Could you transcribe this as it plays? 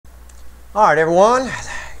All right, everyone.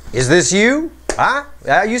 Is this you? Huh?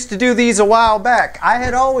 I used to do these a while back. I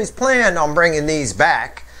had always planned on bringing these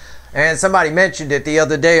back. And somebody mentioned it the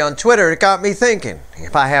other day on Twitter. It got me thinking.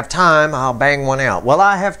 If I have time, I'll bang one out. Well,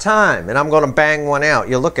 I have time, and I'm going to bang one out.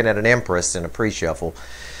 You're looking at an Empress in a pre-shuffle.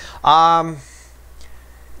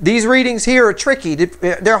 These readings here are tricky.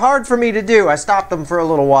 They're hard for me to do. I stopped them for a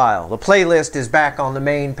little while. The playlist is back on the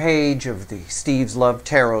main page of the Steve's Love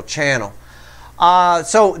Tarot channel.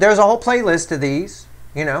 So there's a whole playlist of these.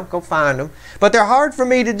 You know, go find them. But they're hard for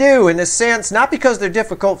me to do in the sense, not because they're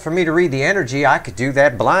difficult for me to read the energy. I could do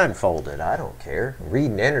that blindfolded. I don't care.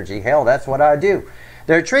 Reading energy, hell, that's what I do.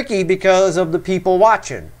 They're tricky because of the people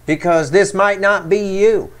watching. Because this might not be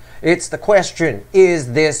you. It's the question,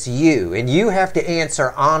 is this you? And you have to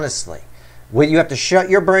answer honestly. You have to shut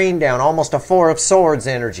your brain down, almost a Four of Swords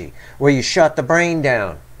energy, where you shut the brain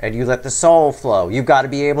down and you let the soul flow. You've got to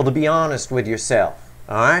be able to be honest with yourself.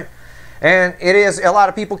 All right? And it is, a lot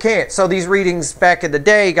of people can't. So these readings back in the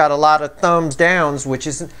day got a lot of thumbs downs, which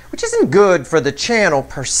isn't good for the channel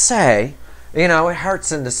per se. You know, it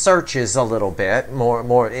hurts in the searches a little bit.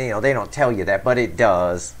 More, you know, they don't tell you that, but it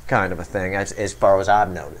does, kind of a thing, as far as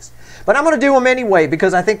I've noticed. But I'm going to do them anyway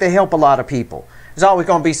because I think they help a lot of people. There's always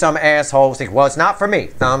going to be some asshole think, well, it's not for me.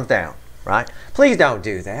 Thumbs down, right? Please don't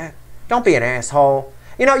do that. Don't be an asshole.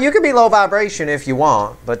 You know, you can be low vibration if you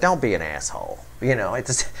want, but don't be an asshole. You know,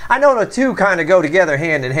 I know the two kind of go together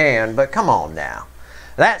hand in hand, but come on now.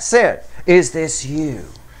 That said, is this you?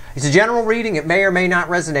 It's a general reading. It may or may not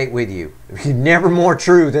resonate with you. Never more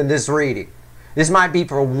true than this reading. This might be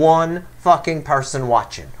for one fucking person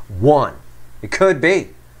watching. One. It could be.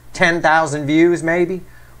 10,000 views maybe.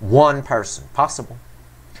 One person. Possible.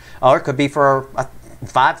 Or it could be for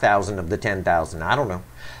 5,000 of the 10,000. I don't know.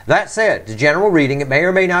 That said, the general reading, it may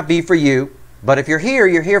or may not be for you. But if you're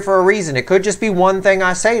here for a reason. It could just be one thing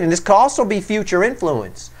I say. And this could also be future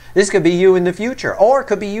influence. This could be you in the future. Or it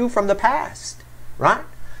could be you from the past. Right?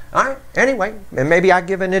 All right. Anyway, and maybe I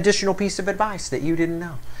give an additional piece of advice that you didn't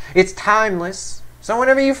know. It's timeless. So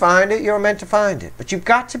whenever you find it, you're meant to find it. But you've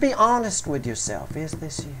got to be honest with yourself. Is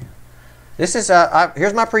this you? This is,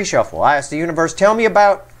 here's my pre-shuffle. I asked the universe, tell me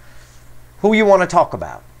about who you want to talk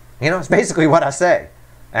about. You know, it's basically what I say.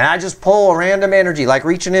 And I just pull a random energy, like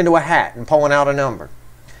reaching into a hat and pulling out a number.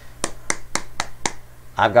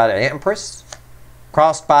 I've got an Empress,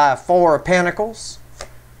 crossed by a Four of Pentacles,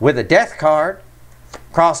 with a Death card,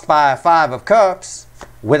 crossed by a Five of Cups,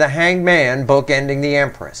 with a Hanged Man bookending the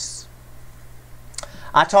Empress.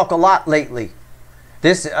 I talk a lot lately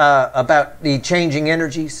about the changing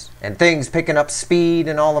energies and things picking up speed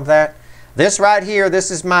and all of that. This right here, this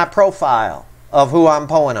is my profile of who I'm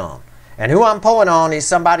pulling on. And who I'm pulling on is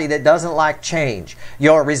somebody that doesn't like change.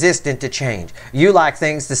 You're resistant to change. You like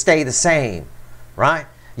things to stay the same, right?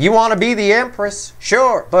 You want to be the Empress,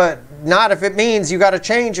 sure, but not if it means you got to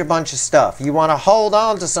change a bunch of stuff. You want to hold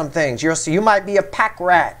on to some things. You might be a pack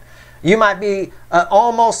rat. You might be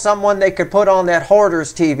almost someone they could put on that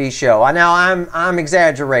Hoarders TV show. Now I'm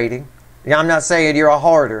exaggerating. I'm not saying you're a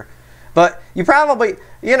hoarder, but you probably,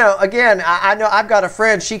 you know, again, I know I've got a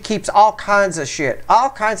friend, she keeps all kinds of shit. All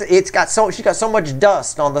kinds of, she's got so much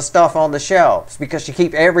dust on the stuff on the shelves because she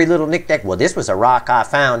keeps every little knick-knack. Well, this was a rock I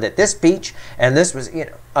found at this beach, and this was, you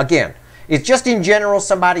know, again, it's just in general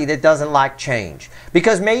somebody that doesn't like change.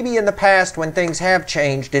 Because maybe in the past when things have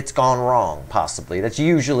changed, it's gone wrong, possibly. That's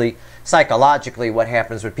usually psychologically what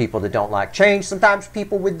happens with people that don't like change. Sometimes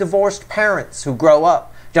people with divorced parents who grow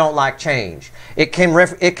up don't like change. It can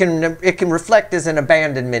reflect as an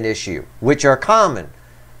abandonment issue, which are common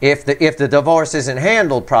if the divorce isn't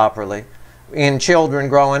handled properly in children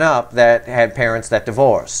growing up that had parents that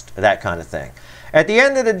divorced, that kind of thing. At the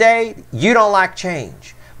end of the day, you don't like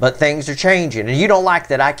change, but things are changing, and you don't like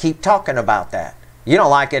that I keep talking about that. You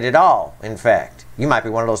don't like it at all, in fact. You might be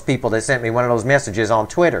one of those people that sent me one of those messages on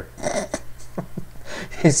Twitter.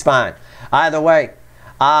 It's fine. Either way,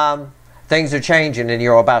 things are changing and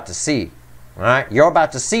you're about to see. All right? You're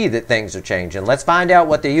about to see that things are changing. Let's find out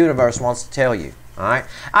what the universe wants to tell you. All right?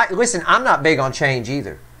 Listen, I'm not big on change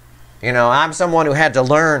either. You know, I'm someone who had to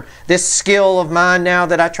learn this skill of mine now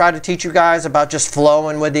that I try to teach you guys about just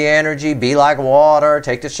flowing with the energy, be like water,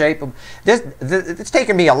 take the shape of... It's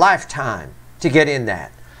taken me a lifetime to get in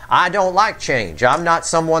that. I don't like change. I'm not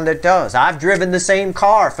someone that does. I've driven the same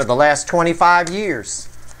car for the last 25 years.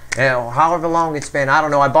 You know, however long it's been. I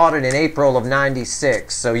don't know. I bought it in April of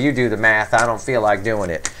 '96, so you do the math. I don't feel like doing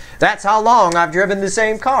it. That's how long I've driven the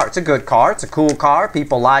same car. It's a good car. It's a cool car.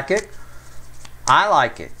 People like it. I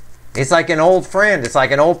like it. It's like an old friend. It's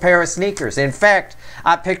like an old pair of sneakers. In fact,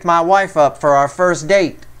 I picked my wife up for our first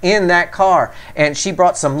date in that car, and she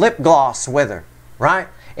brought some lip gloss with her, right?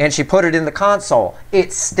 And she put it in the console.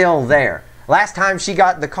 It's still there. Last time she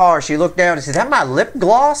got in the car, she looked down and said, "Is that my lip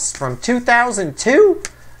gloss from 2002?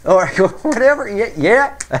 Or whatever."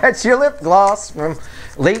 Yeah, that's your lip gloss from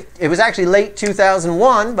late, it was actually late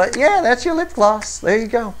 2001, but yeah, that's your lip gloss. There you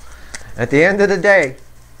go. At the end of the day,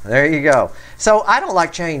 there you go. So I don't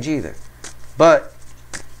like change either. But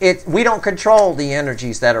we don't control the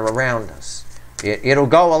energies that are around us. It'll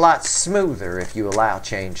go a lot smoother if you allow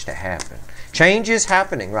change to happen. Change is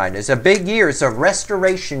happening, right? It's a big year. It's a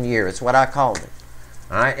restoration year. It's what I called it.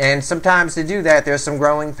 All right? And sometimes to do that, there's some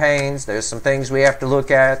growing pains. There's some things we have to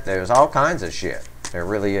look at. There's all kinds of shit. There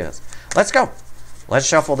really is. Let's go. Let's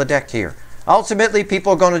shuffle the deck here. Ultimately,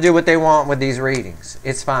 people are going to do what they want with these readings.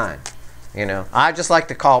 It's fine. You know, I just like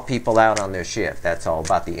to call people out on their shit. That's all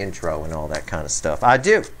about the intro and all that kind of stuff. I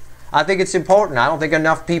do. I think it's important. I don't think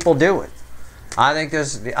enough people do it. I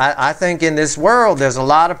think in this world there's a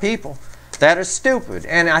lot of people that are stupid,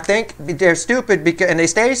 and I think they're stupid because, and they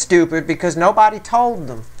stay stupid because nobody told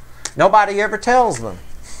them. Nobody ever tells them.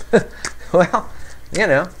 Well, you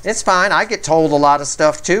know, it's fine. I get told a lot of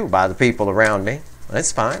stuff too by the people around me.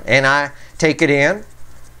 It's fine, and I take it in,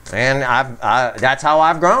 and that's how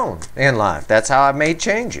I've grown in life. That's how I've made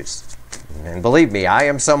changes. And believe me, I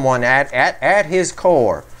am someone at his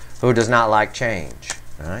core who does not like change.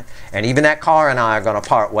 All right? And even that car and I are going to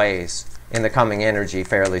part ways in the coming energy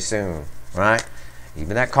fairly soon. Right?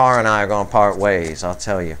 Even that car and I are going to part ways, I'll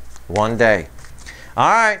tell you. One day. All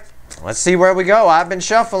right. Let's see where we go. I've been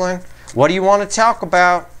shuffling. What do you want to talk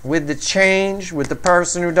about with the change, with the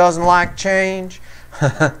person who doesn't like change?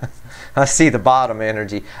 I see the bottom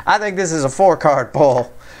energy. I think this is a 4-card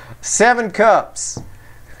pull. 7 Cups.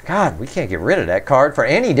 God, we can't get rid of that card for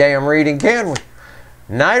any damn reading, can we?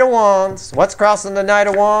 Knight of Wands. What's crossing the Knight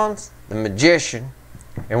of Wands? The Magician.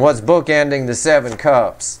 And what's bookending the 7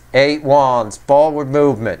 Cups? 8 Wands. Forward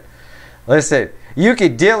movement. Listen, you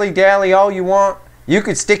could dilly-dally all you want. You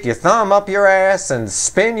could stick your thumb up your ass and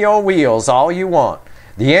spin your wheels all you want.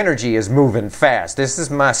 The energy is moving fast. This is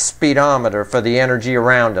my speedometer for the energy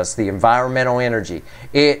around us, the environmental energy.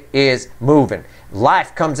 It is moving.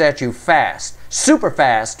 Life comes at you fast, super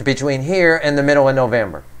fast between here and the middle of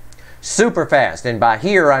November. Super fast, and by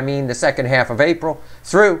here I mean the second half of April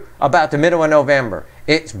through about the middle of November.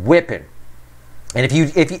 It's whipping. And if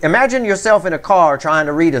you imagine yourself in a car trying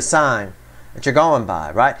to read a sign that you're going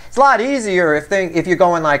by, right? It's a lot easier if you're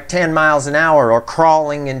going like 10 miles an hour or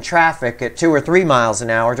crawling in traffic at 2 or 3 miles an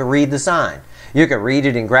hour to read the sign. You can read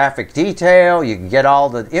it in graphic detail. You can get all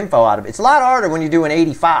the info out of it. It's a lot harder when you're doing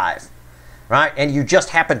 85, right? And you just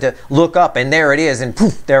happen to look up and there it is and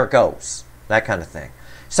poof, there it goes. That kind of thing.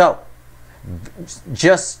 So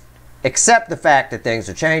just accept the fact that things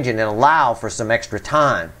are changing and allow for some extra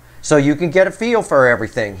time so you can get a feel for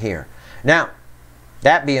everything here. Now,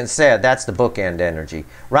 that being said, that's the bookend energy.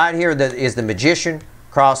 Right here is the Magician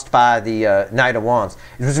crossed by the Knight of Wands.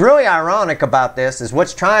 What's really ironic about this is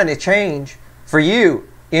what's trying to change for you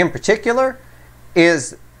in particular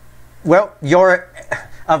is, well, your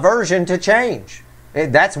aversion to change.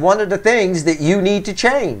 That's one of the things that you need to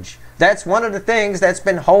change. That's one of the things that's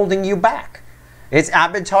been holding you back.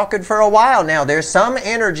 I've been talking for a while now. There's some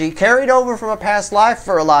energy carried over from a past life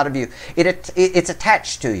for a lot of you. It's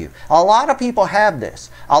attached to you. A lot of people have this.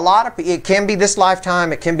 It can be this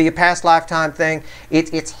lifetime. It can be a past lifetime thing.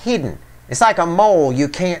 It's hidden. It's like a mole you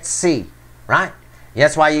can't see, right?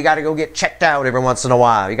 That's why you got to go get checked out every once in a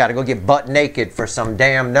while. You got to go get butt naked for some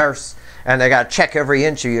damn nurse, and they got to check every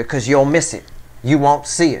inch of you because you'll miss it. You won't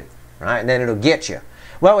see it, right? And then it'll get you.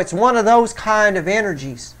 Well, it's one of those kind of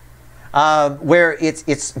energies. Where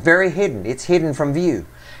it's very hidden. It's hidden from view.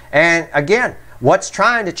 And again, what's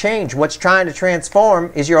trying to change, what's trying to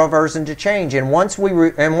transform is your aversion to change. And once we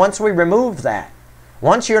remove that,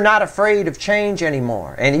 once you're not afraid of change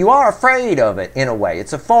anymore, and you are afraid of it in a way,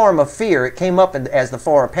 it's a form of fear. It came up as the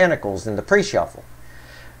 4 of Pentacles in the pre-shuffle.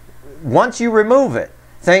 Once you remove it,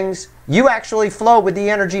 you actually flow with the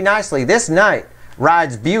energy nicely. This Knight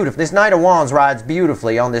rides beautifully. This Knight of Wands rides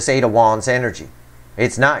beautifully on this 8 of Wands energy.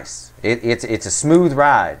 It's nice. It's a smooth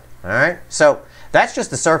ride. All right? So that's just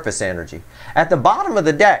the surface energy. At the bottom of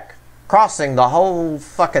the deck, crossing the whole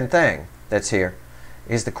fucking thing that's here,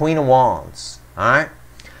 is the Queen of Wands. All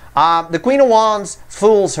right? The Queen of Wands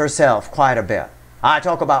fools herself quite a bit. I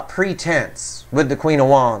talk about pretense with the Queen of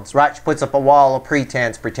Wands, right? She puts up a wall of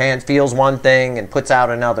pretense, feels one thing and puts out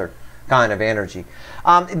another kind of energy.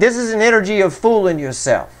 This is an energy of fooling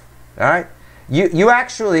yourself. All right? You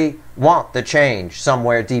actually want the change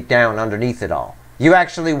somewhere deep down underneath it all. You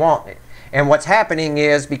actually want it. And what's happening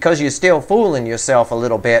is, because you're still fooling yourself a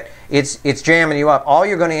little bit, it's jamming you up. All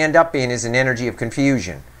you're going to end up in is an energy of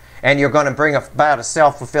confusion. And you're going to bring about a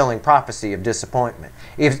self-fulfilling prophecy of disappointment.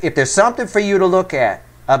 If there's something for you to look at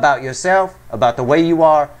about yourself, about the way you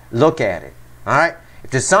are, look at it. All right?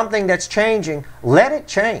 If there's something that's changing, let it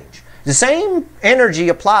change. The same energy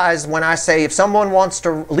applies when I say if someone wants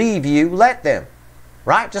to leave you, let them.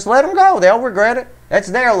 Right? Just let them go. They'll regret it. That's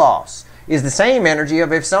their loss. Is the same energy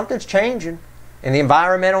of if something's changing in the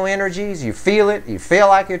environmental energies, you feel it, you feel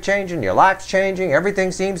like you're changing, your life's changing,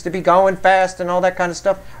 everything seems to be going fast and all that kind of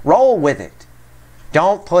stuff, roll with it.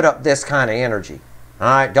 Don't put up this kind of energy. All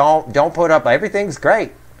right? Don't put up everything's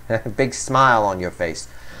great. Big smile on your face.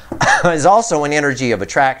 There's also an energy of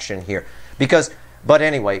attraction here. But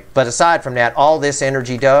aside from that, all this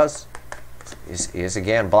energy does is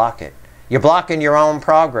again block it. You're blocking your own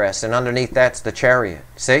progress, and underneath that's the Chariot.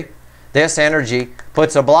 See? This energy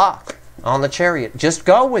puts a block on the Chariot. Just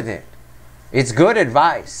go with it. It's good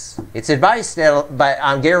advice. It's advice that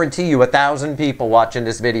I guarantee you 1,000 people watching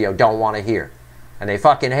this video don't want to hear. And they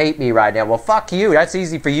fucking hate me right now. Well, fuck you. That's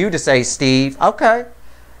easy for you to say, Steve. Okay.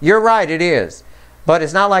 You're right, it is. But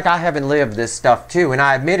it's not like I haven't lived this stuff too. And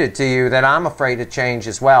I admitted to you that I'm afraid of change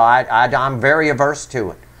as well. I'm very averse to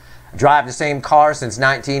it. I drive the same car since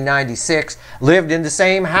 1996. Lived in the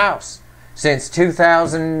same house since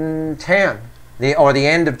 2010, or the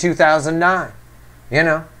end of 2009. You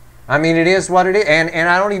know, I mean, it is what it is, and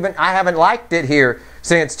I haven't liked it here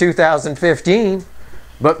since 2015,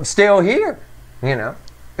 but still here. You know,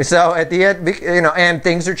 so at the end, you know, and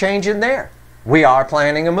things are changing there. We are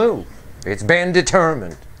planning a move. It's been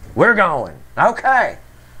determined. We're going. Okay,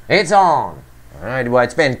 it's on. All right. Well,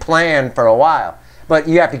 it's been planned for a while, but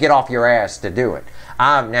you have to get off your ass to do it.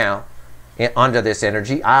 I'm now under this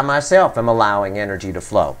energy. I myself am allowing energy to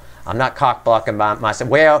flow. I'm not cock-blocking myself.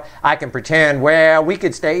 Well, I can pretend, well, we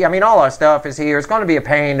could stay. I mean, all our stuff is here. It's going to be a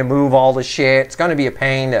pain to move all the shit. It's going to be a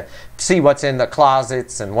pain to see what's in the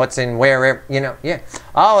closets and what's in wherever, you know. Yeah.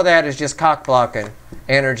 All of that is just cock-blocking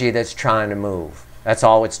energy that's trying to move. That's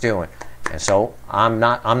all it's doing. And so I'm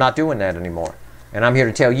not doing that anymore. And I'm here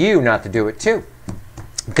to tell you not to do it too.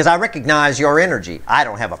 Because I recognize your energy. I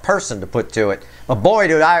don't have a person to put to it. But boy,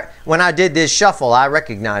 dude, when I did this shuffle, I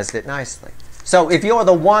recognized it nicely. So if you're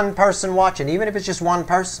the one person watching, even if it's just one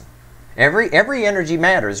person, every energy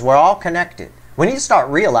matters. We're all connected. We need to start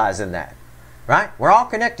realizing that. Right? We're all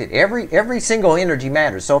connected. Every single energy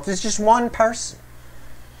matters. So if it's just one person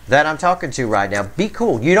that I'm talking to right now, be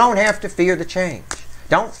cool. You don't have to fear the change.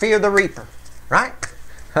 Don't fear the reaper. Right?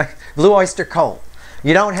 Blue Oyster Cult.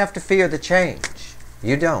 You don't have to fear the change.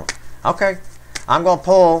 You don't. Okay. I'm going to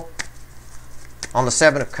pull on the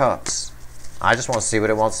Seven of Cups. I just want to see what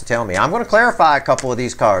it wants to tell me. I'm going to clarify a couple of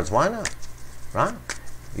these cards. Why not? Right?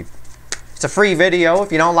 It's a free video.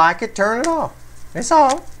 If you don't like it, turn it off. It's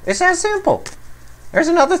all. It's that simple. There's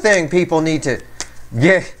another thing people need to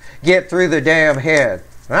get through their damn head.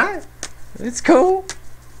 Right? It's cool.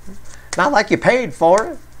 Not like you paid for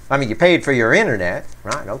it. I mean, you paid for your internet.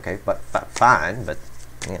 Right? Okay. But fine. But,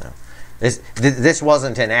 you know. This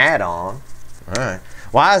wasn't an add-on. All right.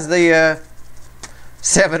 Why is the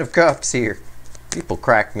Seven of Cups here? People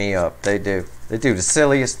crack me up. They do. They do the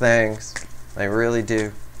silliest things. They really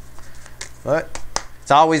do. But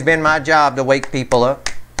it's always been my job to wake people up.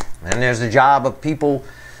 And there's the job of people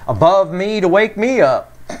above me to wake me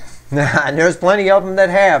up. And there's plenty of them that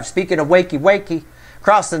have. Speaking of wakey,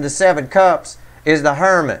 crossing the Seven Cups is the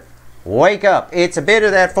Hermit. Wake up. It's a bit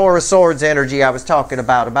of that Four of Swords energy I was talking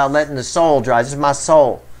about letting the soul dry. This is my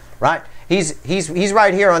soul, right? He's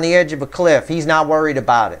right here on the edge of a cliff. He's not worried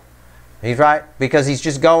about it. He's right, because he's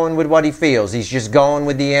just going with what he feels. He's just going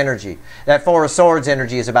with the energy. That Four of Swords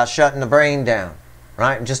energy is about shutting the brain down,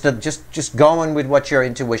 right? And just going with what your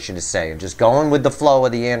intuition is saying. Just going with the flow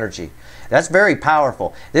of the energy. That's very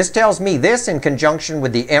powerful. This tells me this in conjunction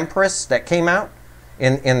with the Empress that came out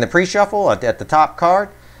in the pre-shuffle at the top card.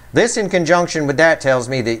 This in conjunction with that tells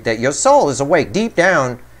me that your soul is awake. Deep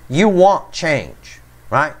down, you want change,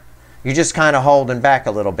 right? You're just kind of holding back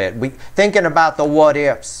a little bit. Thinking about the what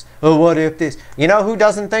ifs. Oh, what if this? You know who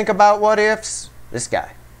doesn't think about what ifs? This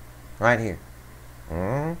guy, right here.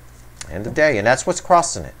 End of the day, and that's what's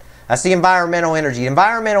crossing it. That's the environmental energy.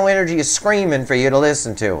 Environmental energy is screaming for you to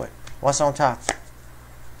listen to it. What's on top?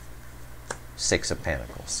 Six of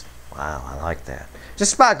Pentacles. Wow, I like that.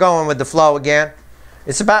 Just about going with the flow again.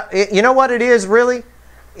 It's about, you know what it is really?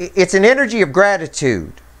 It's an energy of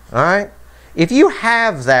gratitude, all right? If you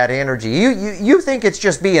have that energy, you think it's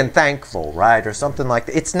just being thankful, right? Or something like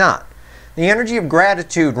that. It's not. The energy of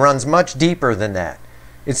gratitude runs much deeper than that.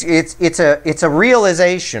 It's a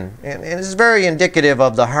realization, and it's very indicative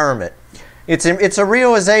of the hermit. It's a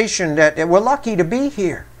realization that we're lucky to be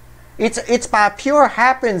here. It's by pure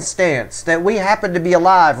happenstance that we happen to be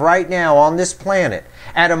alive right now on this planet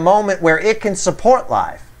at a moment where it can support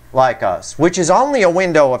life like us, which is only a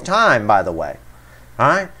window of time, by the way. All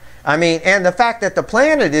right? I mean, and the fact that the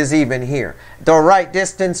planet is even here, the right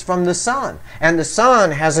distance from the sun, and the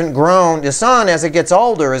sun hasn't grown. The sun, as it gets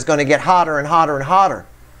older, is going to get hotter and hotter and hotter,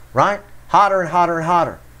 right? Hotter and hotter and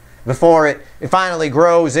hotter before it finally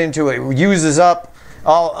grows into, it uses up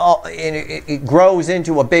it grows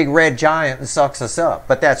into a big red giant and sucks us up.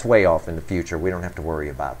 But that's way off in the future. We don't have to worry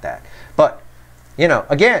about that. But, you know,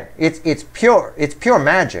 again, it's pure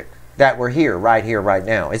magic that we're here, right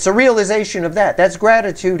now. It's a realization of that. That's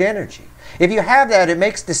gratitude energy. If you have that, it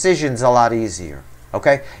makes decisions a lot easier.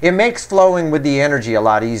 Okay? It makes flowing with the energy a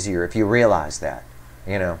lot easier if you realize that.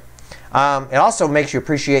 You know? It also makes you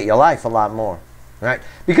appreciate your life a lot more. Right?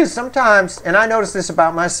 Because sometimes, and I notice this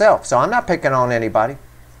about myself, so I'm not picking on anybody.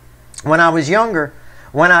 When I was younger,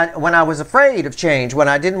 when I was afraid of change, when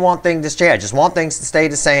I didn't want things to change, I just want things to stay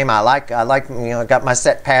the same. I like you know, I got my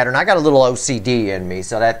set pattern. I got a little OCD in me,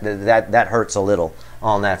 so that hurts a little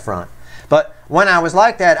on that front. But when I was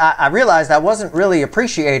like that, I realized I wasn't really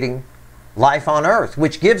appreciating life on Earth,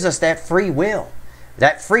 which gives us that free will.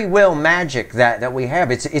 That free will magic that we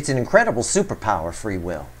have. It's an incredible superpower, free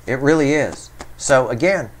will. It really is. So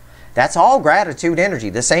again, that's all gratitude energy.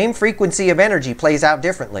 The same frequency of energy plays out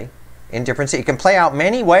differently in different. It can play out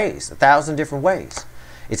many ways, 1,000 different ways.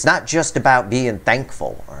 It's not just about being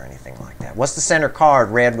thankful or anything like that. What's the center card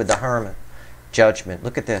read with the hermit? Judgment.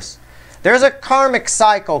 Look at this. There's a karmic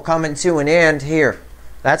cycle coming to an end here.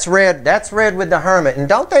 That's red. That's red with the hermit. And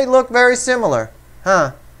don't they look very similar?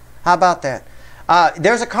 Huh? How about that?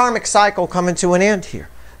 There's a karmic cycle coming to an end here.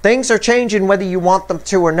 Things are changing whether you want them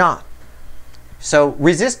to or not. So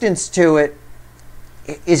resistance to it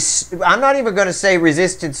is, I'm not even going to say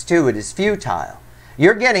resistance to it is futile.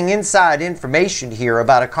 You're getting inside information here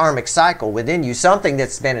about a karmic cycle within you, something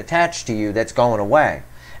that's been attached to you that's going away.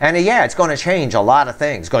 And yeah, it's going to change a lot of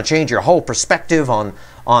things. It's going to change your whole perspective on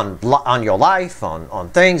your life, on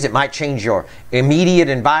things. It might change your immediate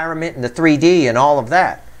environment in the 3D and all of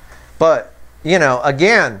that. But, you know,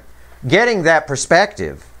 again, getting that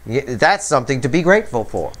perspective, that's something to be grateful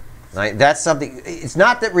for. Right? That's something. It's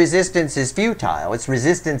not that resistance is futile. It's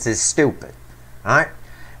resistance is stupid. All right?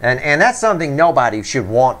 And that's something nobody should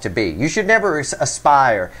want to be. You should never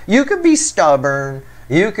aspire. You could be stubborn.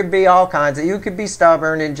 You could be all kinds of. You could be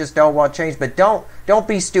stubborn and just don't want change. But don't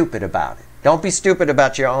be stupid about it. Don't be stupid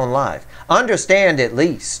about your own life. Understand at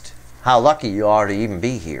least how lucky you are to even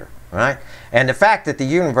be here. Right? And the fact that the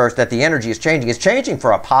universe, that the energy is changing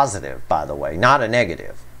for a positive, by the way, not a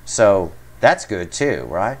negative. So that's good too,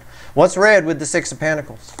 right? What's red with the Six of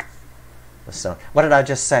Pentacles? The Sun. What did I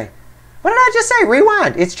just say? What did I just say?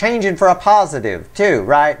 Rewind. It's changing for a positive too,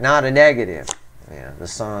 right? Not a negative. Yeah, the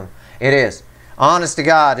Sun. It is. Honest to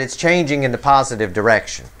God, it's changing in the positive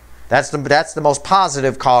direction. That's the most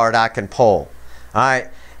positive card I can pull. All right.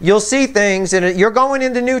 You'll see things, and you're going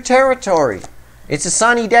into new territory. It's a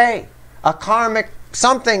sunny day. A karmic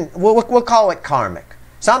something. We'll call it karmic.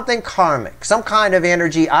 Something karmic, some kind of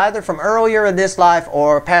energy, either from earlier in this life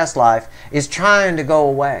or past life, is trying to go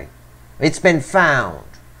away. It's been found,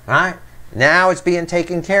 right? Now it's being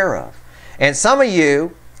taken care of. And some of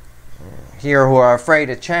you here who are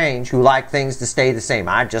afraid of change, who like things to stay the same,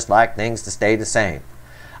 I just like things to stay the same,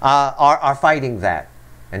 are fighting that.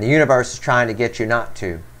 And the universe is trying to get you not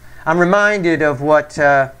to. I'm reminded of what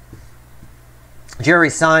Jerry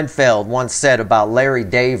Seinfeld once said about Larry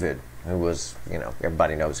David, who was, you know,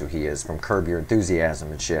 everybody knows who he is from Curb Your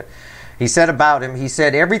Enthusiasm and shit. He said about him, he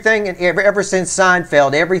said, everything, ever since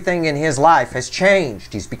Seinfeld, everything in his life has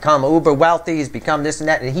changed. He's become uber wealthy, he's become this and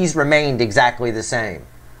that, and he's remained exactly the same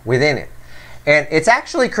within it. And it's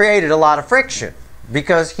actually created a lot of friction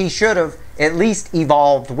because he should have at least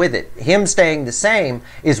evolved with it. Him staying the same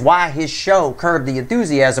is why his show, Curb the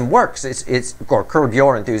Enthusiasm, works. Or Curb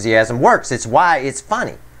Your Enthusiasm works. It's why it's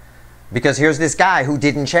funny. Because here's this guy who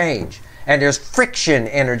didn't change. And there's friction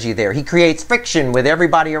energy there. He creates friction with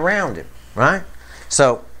everybody around him. Right?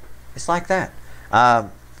 So, it's like that.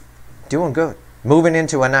 Doing good. Moving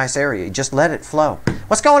into a nice area. Just let it flow.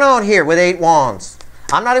 What's going on here with 8 wands?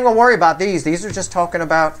 I'm not even going to worry about these. These are just talking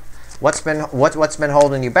about what's been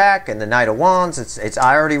holding you back and the Knight of Wands.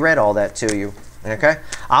 I already read all that to you. Okay?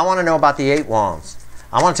 I want to know about the 8 wands.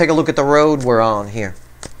 I want to take a look at the road we're on here.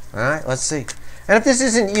 All right? Let's see. And if this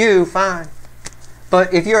isn't you, fine.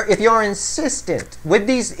 But if you're insistent with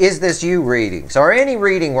these is this you readings or any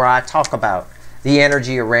reading where I talk about the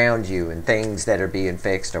energy around you and things that are being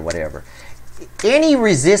fixed or whatever. Any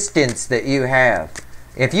resistance that you have,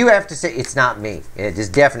 if you have to say, it's not me, it is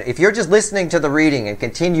definite. If you're just listening to the reading and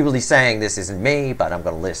continually saying, this isn't me, but I'm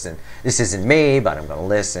going to listen. This isn't me, but I'm going to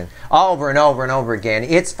listen. Over and over and over again,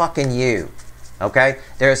 it's fucking you. Okay?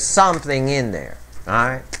 There's something in there. All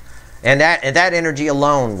right? And that energy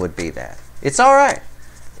alone would be that. It's all right.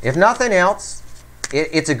 If nothing else,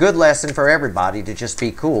 it's a good lesson for everybody to just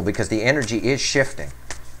be cool, because the energy is shifting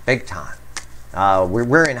big time.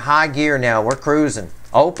 We're in high gear now. We're cruising.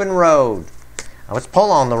 Open road. Now let's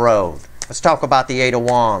pull on the road. Let's talk about the Eight of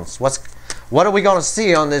Wands. What are we going to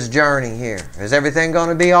see on this journey here? Is everything going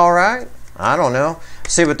to be all right? I don't know.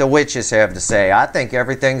 See what the witches have to say. I think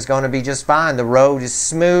everything's going to be just fine. The road is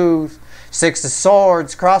smooth. Six of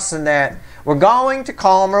Swords, crossing that. We're going to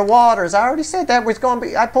calmer waters. I already said that.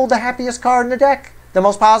 I pulled the happiest card in the deck. The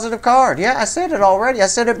most positive card. Yeah, I said it already. I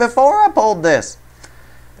said it before I pulled this.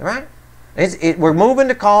 All right? We're moving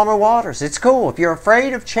to calmer waters. It's cool. If you're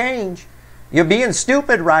afraid of change, you're being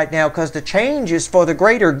stupid right now, because the change is for the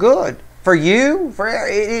greater good. For you,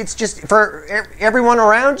 it's just for everyone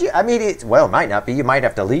around you. I mean, it might not be. You might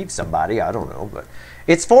have to leave somebody. I don't know. But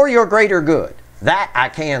it's for your greater good. That I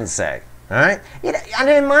can say. All right? And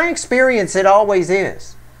in my experience, it always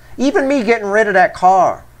is. Even me getting rid of that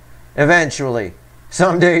car eventually,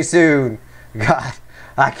 someday soon. God,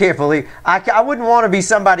 I can't believe. I wouldn't want to be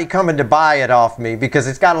somebody coming to buy it off me, because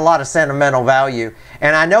it's got a lot of sentimental value.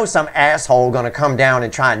 And I know some asshole going to come down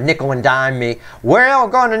and try and nickel and dime me. Well,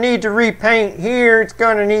 going to need to repaint here. It's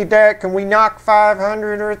going to need that. Can we knock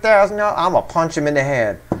 $500 or $1,000? I'm going to punch him in the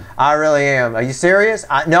head. I really am. Are you serious?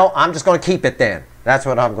 No, I'm just going to keep it then. That's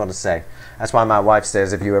what I'm going to say. That's why my wife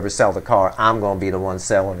says, if you ever sell the car, I'm going to be the one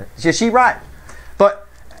selling it. She's right. But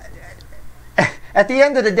at the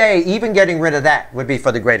end of the day, even getting rid of that would be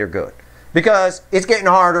for the greater good. Because it's getting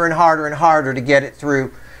harder and harder and harder to get it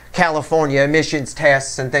through California emissions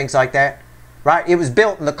tests and things like that. Right? It was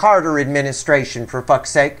built in the Carter administration, for fuck's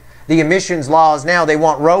sake. The emissions laws now, they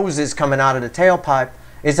want roses coming out of the tailpipe.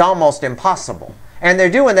 It's almost impossible. And they're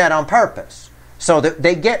doing that on purpose, so that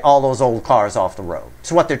they get all those old cars off the road.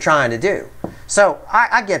 It's what they're trying to do. So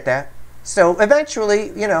I get that. So eventually,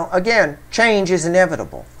 you know, again, change is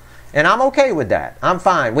inevitable. And I'm okay with that. I'm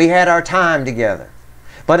fine. We had our time together.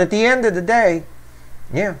 But at the end of the day,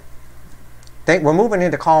 yeah, we're moving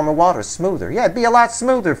into calmer waters, smoother. Yeah, it'd be a lot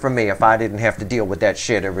smoother for me if I didn't have to deal with that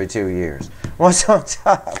shit every 2 years. What's on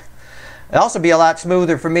top? It'd also be a lot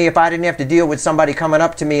smoother for me if I didn't have to deal with somebody coming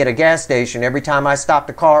up to me at a gas station every time I stopped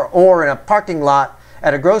a car, or in a parking lot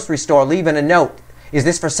at a grocery store, leaving a note. Is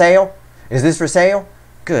this for sale? Is this for sale?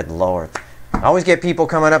 Good Lord. I always get people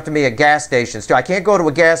coming up to me at gas stations too. I can't go to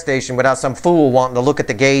a gas station without some fool wanting to look at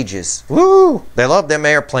the gauges. Woo! They love them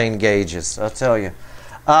airplane gauges, I'll tell you.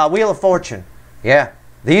 Wheel of Fortune. Yeah,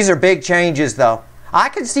 these are big changes though. I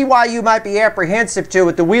can see why you might be apprehensive to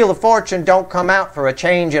it. The Wheel of Fortune don't come out for a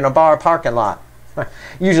change in a bar parking lot.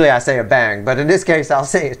 Usually I say a bang, but in this case I'll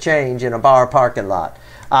say a change in a bar parking lot.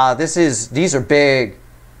 These are big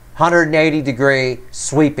 180-degree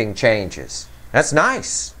sweeping changes. That's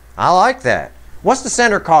nice. I like that. What's the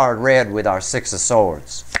center card read with our Six of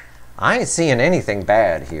Swords? I ain't seeing anything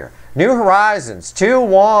bad here. New Horizons, Two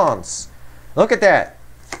Wands. Look at that.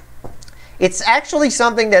 It's actually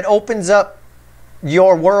something that opens up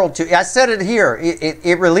your world to. I said it here.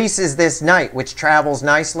 It releases this knight, which travels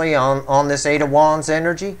nicely on this Eight of Wands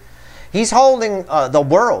energy. He's holding the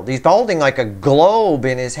world. He's holding like a globe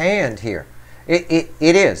in his hand here. It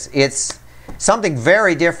is. It's something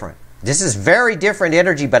very different. This is very different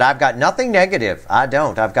energy, but I've got nothing negative. I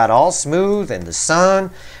don't. I've got all smooth and the sun,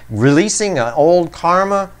 releasing an old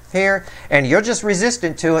karma here, and you're just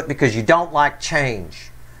resistant to it because you don't like change.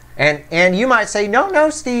 And you might say, no,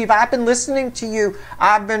 Steve, I've been listening to you.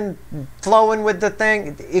 I've been flowing with the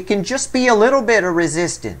thing. It can just be a little bit of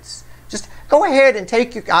resistance. Just go ahead and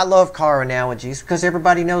take your... I love car analogies because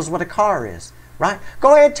everybody knows what a car is, right?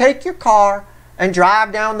 Go ahead, take your car and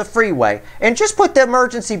drive down the freeway and just put the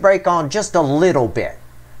emergency brake on just a little bit.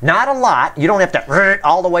 Not a lot. You don't have to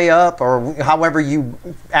all the way up or however you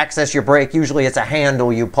access your brake. Usually it's a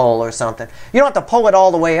handle you pull or something. You don't have to pull it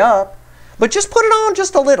all the way up. But just put it on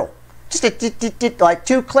just a little. Just like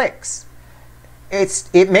 2 clicks.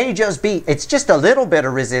 It may just be, it's just a little bit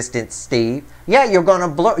of resistance, Steve. Yeah, you're gonna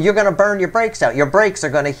burn your brakes out. Your brakes are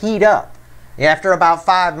gonna heat up. After about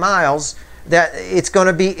 5 miles, it's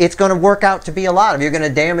gonna work out to be a lot of. You're gonna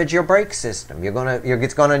damage your brake system.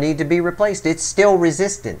 It's gonna need to be replaced. It's still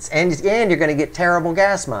resistance, and you're gonna get terrible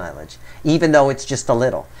gas mileage, even though it's just a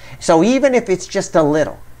little. So even if it's just a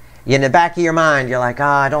little, in the back of your mind, you're like,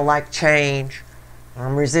 I don't like change.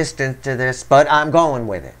 I'm resistant to this, but I'm going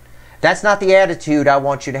with it. That's not the attitude I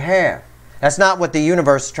want you to have. That's not what the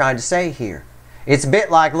universe is trying to say here. It's a bit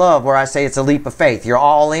like love, where I say it's a leap of faith. You're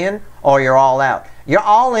all in or you're all out. You're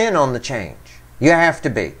all in on the change. You have to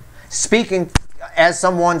be. Speaking as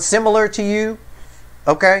someone similar to you,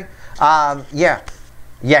 okay? Yeah,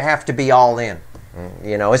 you have to be all in.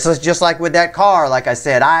 You know, it's just like with that car, like I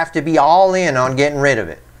said, I have to be all in on getting rid of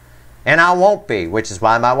it. And I won't be, which is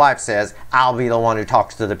why my wife says, I'll be the one who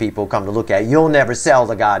talks to the people who come to look at it. You'll never sell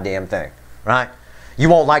the goddamn thing, right? You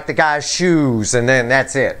won't like the guy's shoes, and then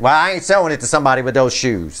that's it. Well, I ain't selling it to somebody with those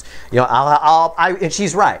shoes. You know, and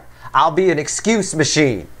she's right. I'll be an excuse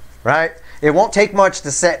machine, right? It won't take much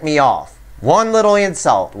to set me off. One little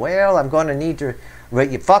insult. Well, I'm going to need to...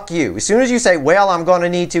 Fuck you. As soon as you say, well, I'm going to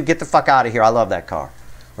need to, get the fuck out of here. I love that car,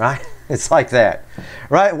 right? It's like that,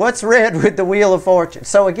 right? What's red with the Wheel of Fortune?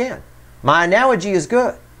 So again, my analogy is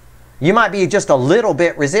good. You might be just a little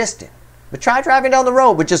bit resistant, but try driving down the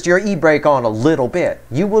road with just your e-brake on a little bit.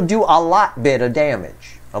 You will do a lot bit of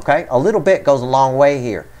damage, okay? A little bit goes a long way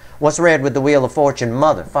here. What's red with the Wheel of Fortune?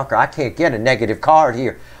 Motherfucker, I can't get a negative card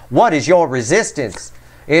here. What is your resistance?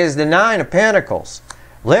 Is the Nine of Pentacles.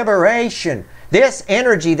 Liberation. This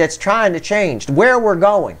energy that's trying to change, where we're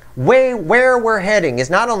going, where we're heading is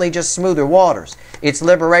not only just smoother waters, it's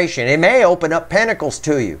liberation. It may open up pentacles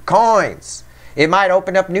to you, coins. It might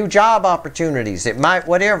open up new job opportunities. It might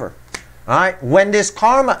whatever. All right? When this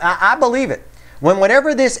karma, I believe it. When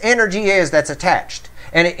whatever this energy is that's attached,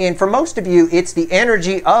 and for most of you, it's the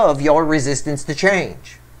energy of your resistance to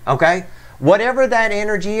change. Okay? Whatever that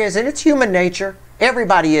energy is, and it's human nature.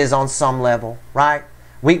 Everybody is on some level, right?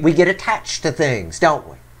 We get attached to things, don't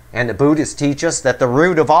we? And the Buddhists teach us that the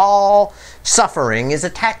root of all suffering is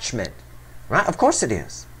attachment. Right? Of course it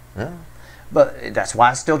is. Yeah. But that's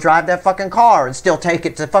why I still drive that fucking car and still take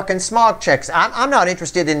it to fucking smog checks. I'm not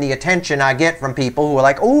interested in the attention I get from people who are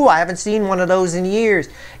like, oh, I haven't seen one of those in years.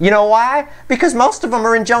 You know why? Because most of them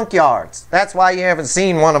are in junkyards. That's why you haven't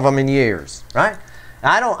seen one of them in years. Right?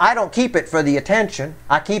 I don't keep it for the attention.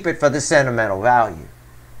 I keep it for the sentimental value.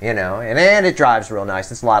 You know, and it drives real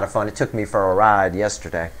nice. It's a lot of fun. It took me for a ride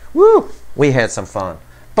yesterday. Woo! We had some fun.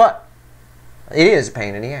 But it is a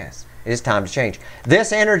pain in the ass. It is time to change.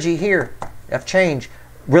 This energy here of change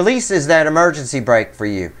releases that emergency brake for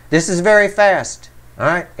you. This is very fast. All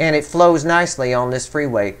right? And it flows nicely on this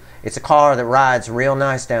freeway. It's a car that rides real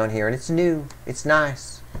nice down here. And it's new. It's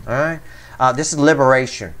nice. All right? This is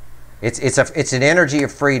liberation. It's an energy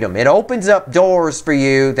of freedom. It opens up doors for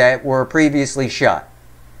you that were previously shut.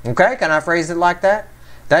 Okay, can I phrase it like that?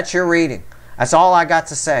 That's your reading. That's all I got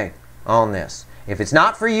to say on this. If it's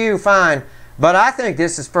not for you, fine. But I think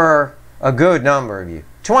this is for a good number of you.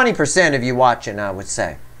 20% of you watching, I would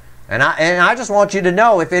say. And I just want you to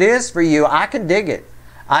know, if it is for you, I can dig it.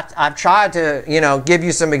 I've tried to, give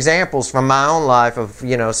you some examples from my own life of,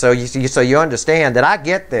 so you understand that I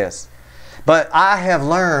get this. But I have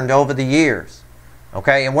learned over the years,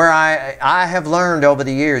 okay, and where I have learned over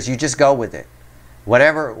the years, you just go with it.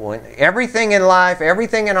 Everything in life,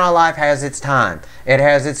 everything in our life has its time. It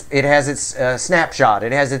has its snapshot.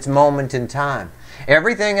 It has its moment in time.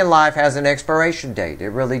 Everything in life has an expiration date. It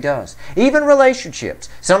really does. Even relationships.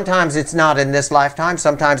 Sometimes it's not in this lifetime.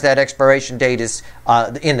 Sometimes that expiration date is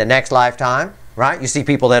in the next lifetime. Right? You see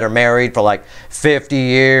people that are married for like 50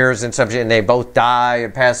 years and they both die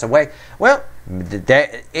and pass away. Well,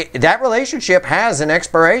 that relationship has an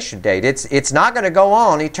expiration date. It's not going to go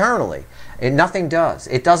on eternally. Nothing does.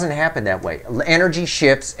 It doesn't happen that way. Energy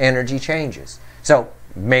shifts, energy changes. So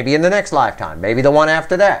maybe in the next lifetime, maybe the one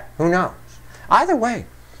after that. Who knows? Either way,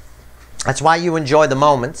 that's why you enjoy the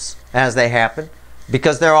moments as they happen,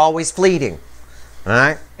 because they're always fleeting. All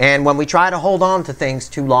right? And when we try to hold on to things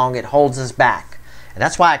too long, it holds us back. And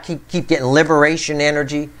that's why I keep getting liberation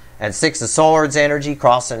energy and Six of Swords energy,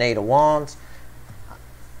 crossing Eight of Wands.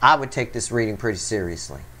 I would take this reading pretty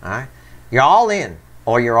seriously. All right? You're all in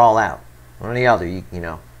or you're all out. One or the other, if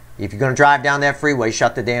you're going to drive down that freeway,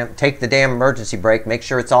 take the damn emergency brake, make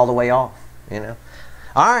sure it's all the way off, All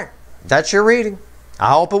right, that's your reading.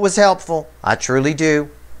 I hope it was helpful. I truly do.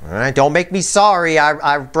 All right, don't make me sorry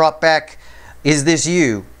I brought back, is this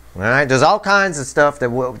you? All right, there's all kinds of stuff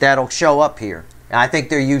that'll show up here. I think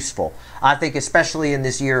they're useful. I think especially in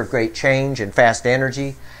this year of great change and fast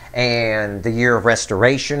energy, and the year of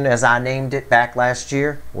restoration, as I named it back last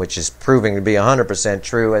year, which is proving to be 100%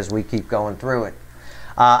 true as we keep going through it.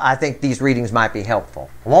 I think these readings might be helpful.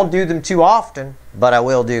 I won't do them too often, but I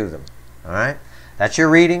will do them. All right? That's your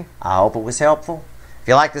reading. I hope it was helpful. If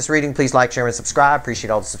you like this reading, please like, share, and subscribe. Appreciate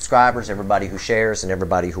all the subscribers, everybody who shares, and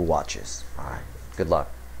everybody who watches. All right. Good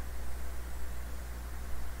luck.